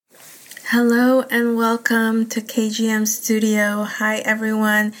Hello and welcome to KGM Studio. Hi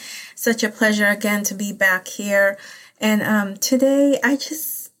everyone. Such a pleasure again to be back here. And today I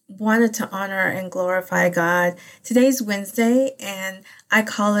just wanted to honor and glorify God. Today's Wednesday and I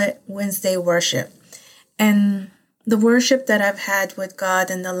call it Wednesday worship. And the worship that I've had with God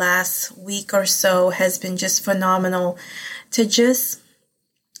in the last week or so has been just phenomenal, to just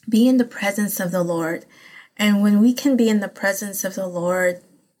be in the presence of the Lord. And when we can be in the presence of the Lord,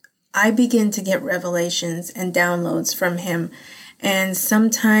 I begin to get revelations and downloads from him. And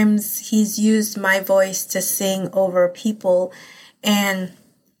sometimes he's used my voice to sing over people. And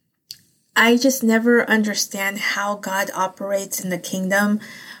I just never understand how God operates in the kingdom,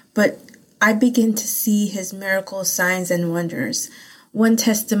 but I begin to see his miracles, signs, and wonders. One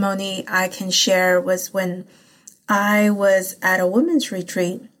testimony I can share was when I was at a women's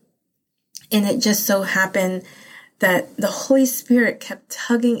retreat, and it just so happened that the Holy Spirit kept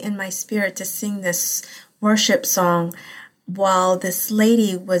tugging in my spirit to sing this worship song while this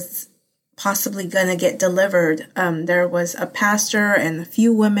lady was possibly going to get delivered. There was a pastor and a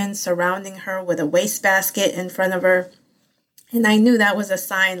few women surrounding her with a wastebasket in front of her. And I knew that was a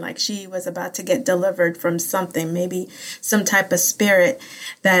sign, like she was about to get delivered from something, maybe some type of spirit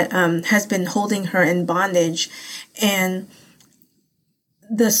that has been holding her in bondage. And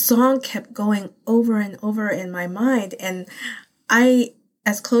the song kept going over and over in my mind. And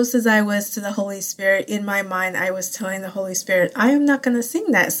as close as I was to the Holy Spirit, in my mind, I was telling the Holy Spirit, I am not going to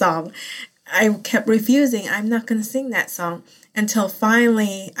sing that song. I kept refusing. I'm not going to sing that song, until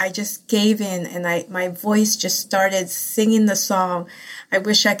finally I just gave in and my voice just started singing the song. I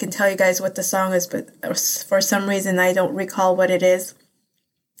wish I could tell you guys what the song is, but for some reason I don't recall what it is.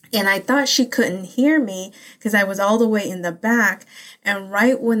 And I thought she couldn't hear me because I was all the way in the back. And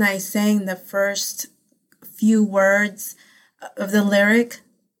right when I sang the first few words of the lyric,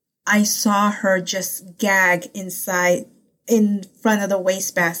 I saw her just gag inside, in front of the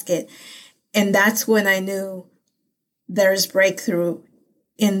wastebasket. And that's when I knew there's breakthrough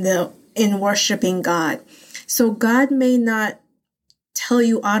in worshiping God. So God may not tell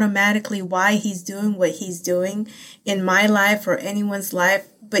you automatically why he's doing what he's doing in my life or anyone's life,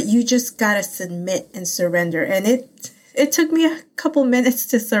 but you just got to submit and surrender. And it took me a couple minutes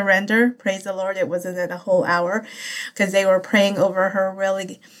to surrender. Praise the Lord. It wasn't a whole hour, because they were praying over her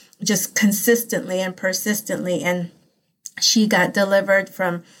really just consistently and persistently. And she got delivered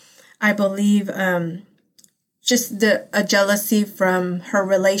from, I believe, just a jealousy from her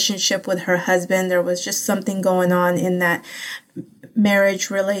relationship with her husband. There was just something going on in that marriage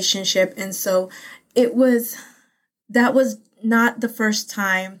relationship. And so that was not the first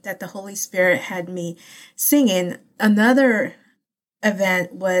time that the Holy Spirit had me singing. Another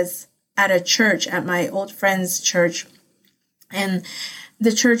event was at a church, at my old friend's church. And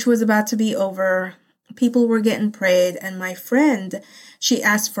the church was about to be over. People were getting prayed. And my friend, she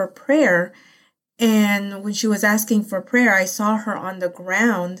asked for prayer. And when she was asking for prayer, I saw her on the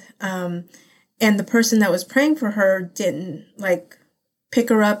ground. And the person that was praying for her didn't pick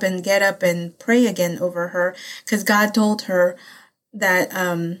her up and get up and pray again over her, because God told her that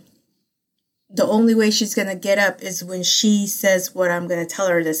the only way she's going to get up is when she says what I'm going to tell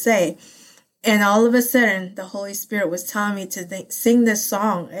her to say. And all of a sudden, the Holy Spirit was telling me to sing this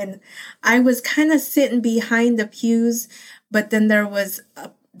song. And I was kind of sitting behind the pews, but then there was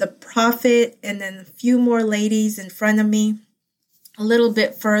the prophet and then a few more ladies in front of me, a little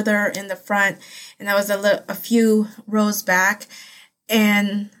bit further in the front. And I was a few rows back.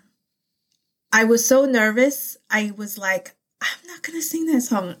 And I was so nervous. I was like, I'm not going to sing that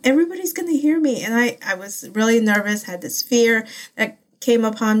song. Everybody's going to hear me. And I was really nervous, had this fear that came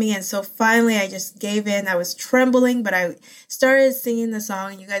upon me. And so finally I just gave in. I was trembling, but I started singing the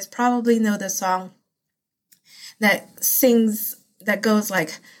song. And you guys probably know the song that goes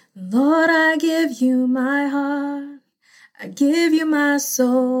like, Lord, I give you my heart. I give you my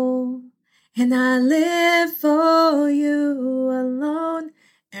soul. And I live for you alone.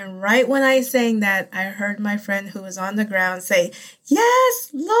 And right when I sang that, I heard my friend who was on the ground say,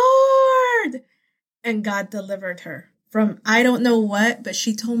 Yes, Lord. And God delivered her from I don't know what, but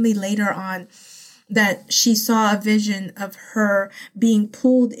she told me later on that she saw a vision of her being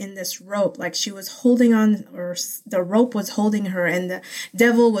pulled in this rope, like she was holding on, or the rope was holding her, and the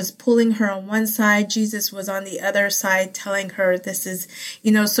devil was pulling her on one side. Jesus was on the other side telling her this is,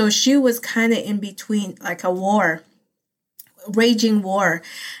 so she was kind of in between, like a war, raging war,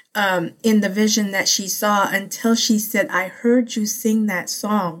 in the vision that she saw, until she said, I heard you sing that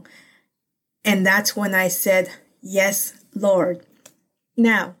song. And that's when I said, Yes, Lord.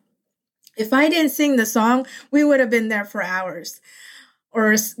 Now, if I didn't sing the song, we would have been there for hours.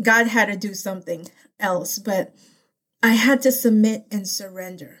 or God had to do something else, but I had to submit and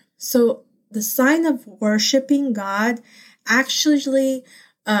surrender. So the sign of worshiping God actually,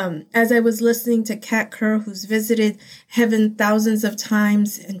 as I was listening to Kat Kerr, who's visited heaven thousands of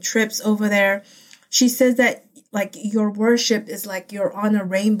times and trips over there, she says that like your worship is like you're on a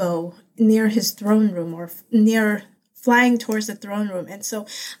rainbow near his throne room or near flying towards the throne room. And so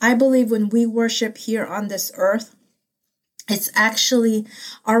I believe when we worship here on this earth, it's actually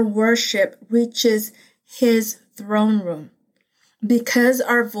our worship reaches his throne room. Because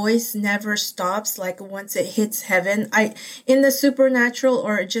our voice never stops, like once it hits heaven, in the supernatural,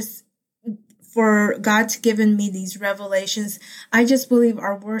 or just for God's given me these revelations, I just believe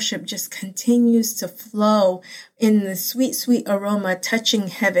our worship just continues to flow in the sweet, sweet aroma touching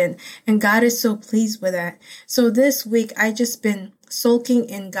heaven. And God is so pleased with that. So this week, I just been sulking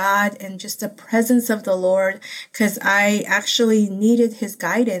in God and just the presence of the Lord, because I actually needed his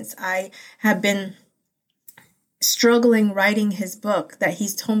guidance. I have been struggling writing his book that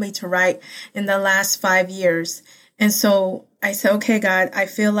he's told me to write in the last 5 years. And so I said, okay, God, I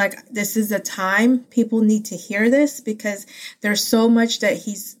feel like this is a time people need to hear this, because there's so much that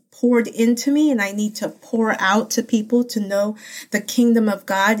he's poured into me, and I need to pour out to people to know the kingdom of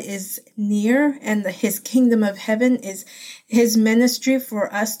God is near, and his kingdom of heaven is his ministry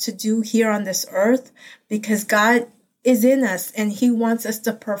for us to do here on this earth, because God is in us and he wants us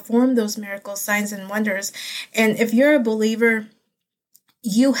to perform those miracles, signs, and wonders. And if you're a believer,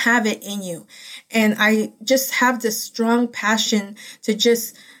 you have it in you. And I just have this strong passion to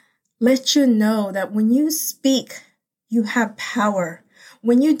just let you know that when you speak, you have power.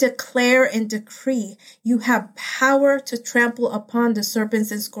 When you declare and decree, you have power to trample upon the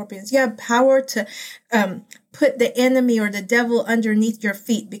serpents and scorpions. You have power to put the enemy or the devil underneath your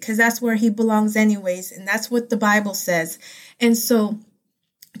feet, because that's where he belongs anyways. And that's what the Bible says. And so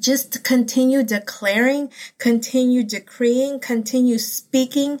just continue declaring, continue decreeing, continue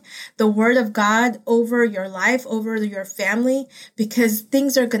speaking the word of God over your life, over your family, because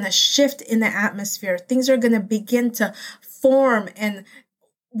things are going to shift in the atmosphere. Things are going to begin to form. And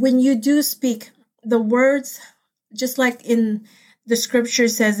when you do speak the words, just like in the scripture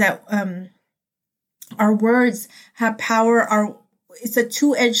says that our words have power. It's a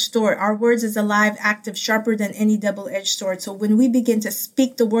two-edged sword. Our words is alive, active, sharper than any double-edged sword. So when we begin to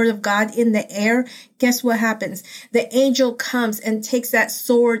speak the word of God in the air, guess what happens? The angel comes and takes that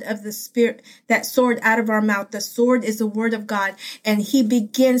sword of the Spirit, that sword out of our mouth. The sword is the word of God, and he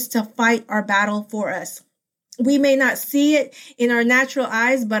begins to fight our battle for us. We may not see it in our natural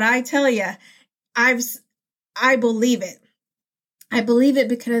eyes, but I tell you, I believe it. I believe it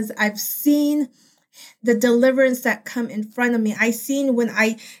because I've seen the deliverance that come in front of me. I seen when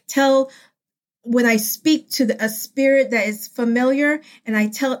I speak to a spirit that is familiar, and I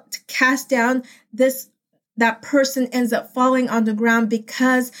tell it to cast down, that person ends up falling on the ground,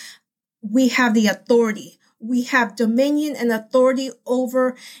 because we have the authority. We have dominion and authority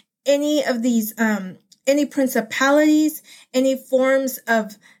over any of these, any principalities, any forms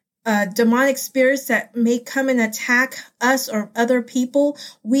of demonic spirits that may come and attack us or other people.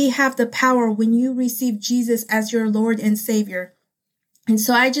 We have the power when you receive Jesus as your Lord and Savior. And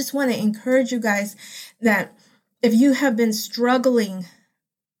so I just want to encourage you guys that if you have been struggling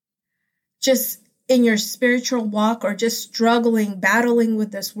just in your spiritual walk, or just struggling, battling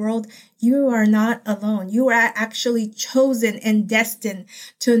with this world, you are not alone. You are actually chosen and destined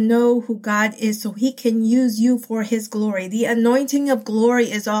to know who God is, so he can use you for his glory. The anointing of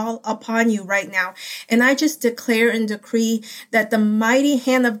glory is all upon you right now. And I just declare and decree that the mighty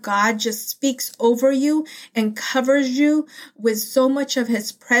hand of God just speaks over you and covers you with so much of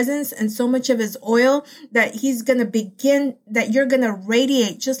his presence and so much of his oil that he's going to begin, that you're going to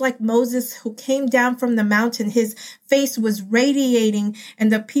radiate, just like Moses, who came down from the mountain. His face was radiating,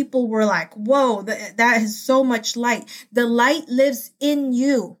 and the people were like, whoa, that is so much light. The light lives in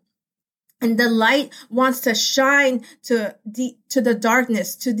you, and the light wants to shine to the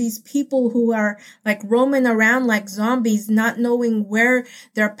darkness, to these people who are like roaming around like zombies, not knowing where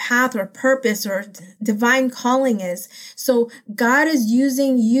their path or purpose or divine calling is. So God is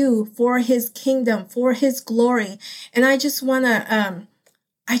using you for his kingdom, for his glory. And I just want to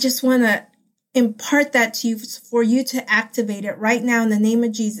impart that to you, for you to activate it right now in the name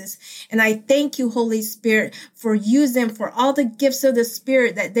of Jesus. And I thank you, Holy Spirit, for using, for all the gifts of the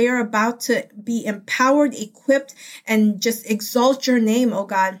Spirit that they are about to be empowered, equipped, and just exalt your name, oh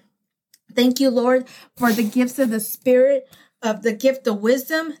God. Thank you, Lord, for the gifts of the Spirit, of the gift of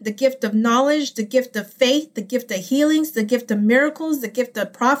wisdom, the gift of knowledge, the gift of faith, the gift of healings, the gift of miracles, the gift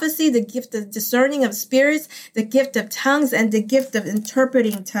of prophecy, the gift of discerning of spirits, the gift of tongues, and the gift of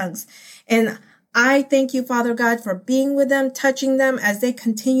interpreting tongues. And I thank you, Father God, for being with them, touching them as they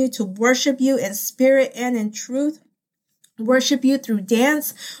continue to worship you in spirit and in truth. Worship you through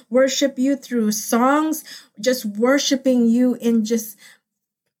dance, worship you through songs, just worshiping you in just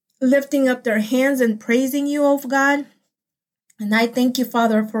lifting up their hands and praising you, oh God. And I thank you,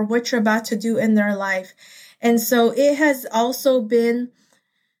 Father, for what you're about to do in their life. And so it has also been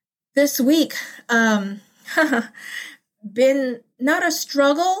this week, been not a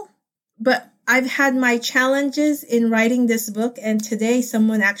struggle, but I've had my challenges in writing this book. And today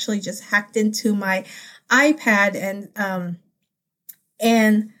someone actually just hacked into my iPad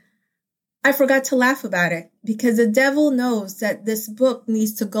and I forgot to laugh about it because the devil knows that this book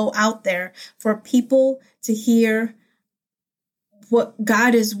needs to go out there for people to hear what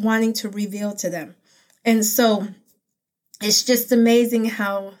God is wanting to reveal to them. And so it's just amazing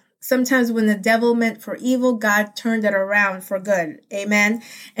how sometimes when the devil meant for evil, God turned it around for good. Amen.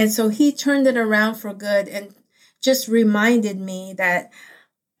 And so he turned it around for good and just reminded me that,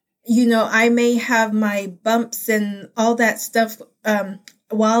 I may have my bumps and all that stuff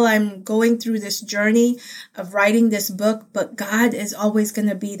while I'm going through this journey of writing this book, but God is always going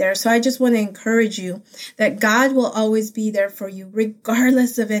to be there. So I just want to encourage you that God will always be there for you,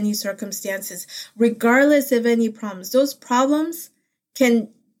 regardless of any circumstances, regardless of any problems. Those problems can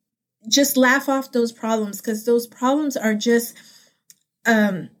just laugh off those problems because those problems are just,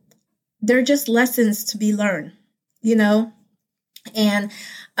 they're just lessons to be learned, And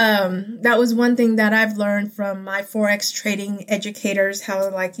that was one thing that I've learned from my Forex trading educators, how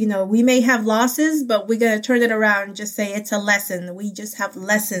we may have losses, but we're going to turn it around and just say it's a lesson. We just have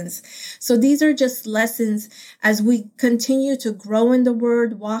lessons. So these are just lessons as we continue to grow in the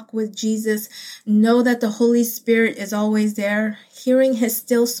word, walk with Jesus, know that the Holy Spirit is always there, hearing his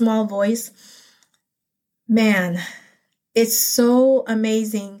still small voice. Man, it's so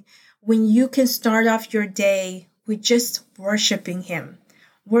amazing when you can start off your day with just worshiping him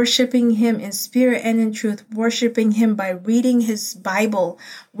in spirit and in truth, worshiping him by reading his Bible,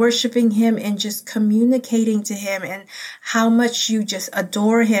 worshiping him and just communicating to him and how much you just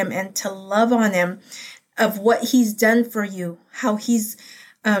adore him and to love on him of what he's done for you, how he's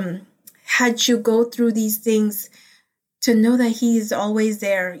had you go through these things to know that he is always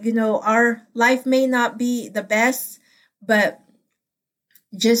there. Our life may not be the best, but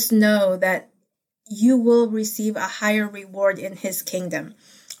just know that you will receive a higher reward in his kingdom.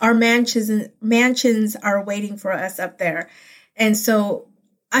 Our mansions are waiting for us up there. And so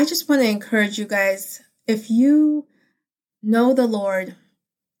I just want to encourage you guys, if you know the Lord,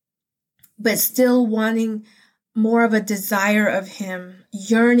 but still wanting more of a desire of him,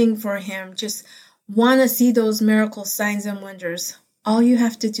 yearning for him, just want to see those miracle signs and wonders, all you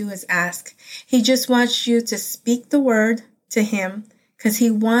have to do is ask. He just wants you to speak the word to him, because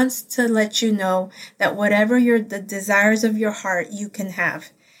he wants to let you know that whatever the desires of your heart, you can have.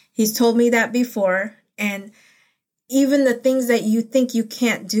 He's told me that before. And even the things that you think you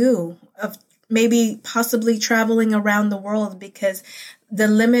can't do, of maybe possibly traveling around the world because the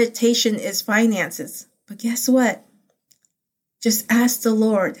limitation is finances. But guess what? Just ask the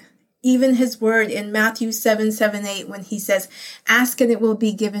Lord. Even his word in Matthew 7:8, when he says, ask and it will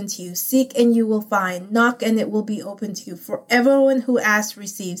be given to you. Seek and you will find. Knock and it will be open to you. For everyone who asks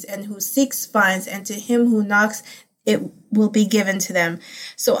receives, and who seeks finds, and to him who knocks it will be given to them.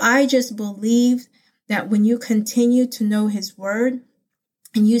 So I just believe that when you continue to know his word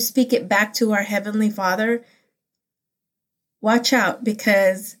and you speak it back to our Heavenly Father, watch out,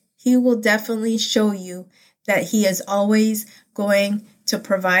 because he will definitely show you that he is always going to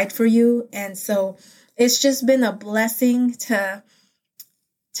provide for you. And so it's just been a blessing to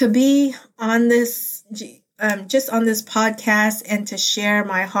be on this, just on this podcast and to share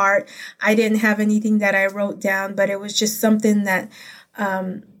my heart. I didn't have anything that I wrote down, but it was just something that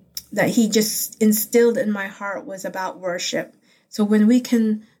he just instilled in my heart was about worship. So when we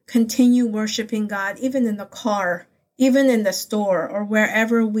can continue worshiping God, even in the car, even in the store, or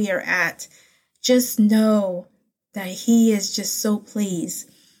wherever we are at, just know that he is just so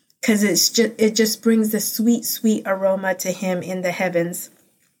pleased, because it just brings the sweet, sweet aroma to him in the heavens.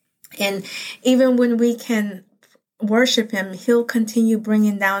 And even when we can worship him, he'll continue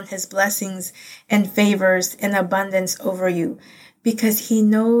bringing down his blessings and favors and abundance over you, because he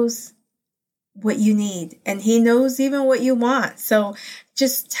knows what you need and he knows even what you want. So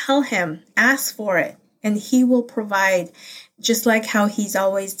just tell him, ask for it, and he will provide, just like how he's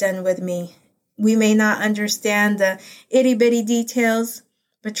always done with me. we may not understand the itty bitty details,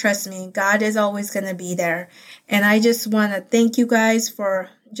 but trust me, God is always going to be there. And I just want to thank you guys for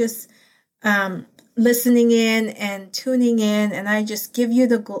just listening in and tuning in. And I just give you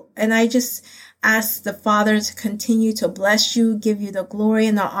and I just ask the Father to continue to bless you, give you the glory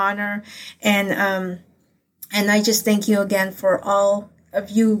and the honor. And I just thank you again for all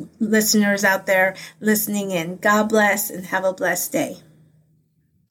of you listeners out there listening in. God bless and have a blessed day.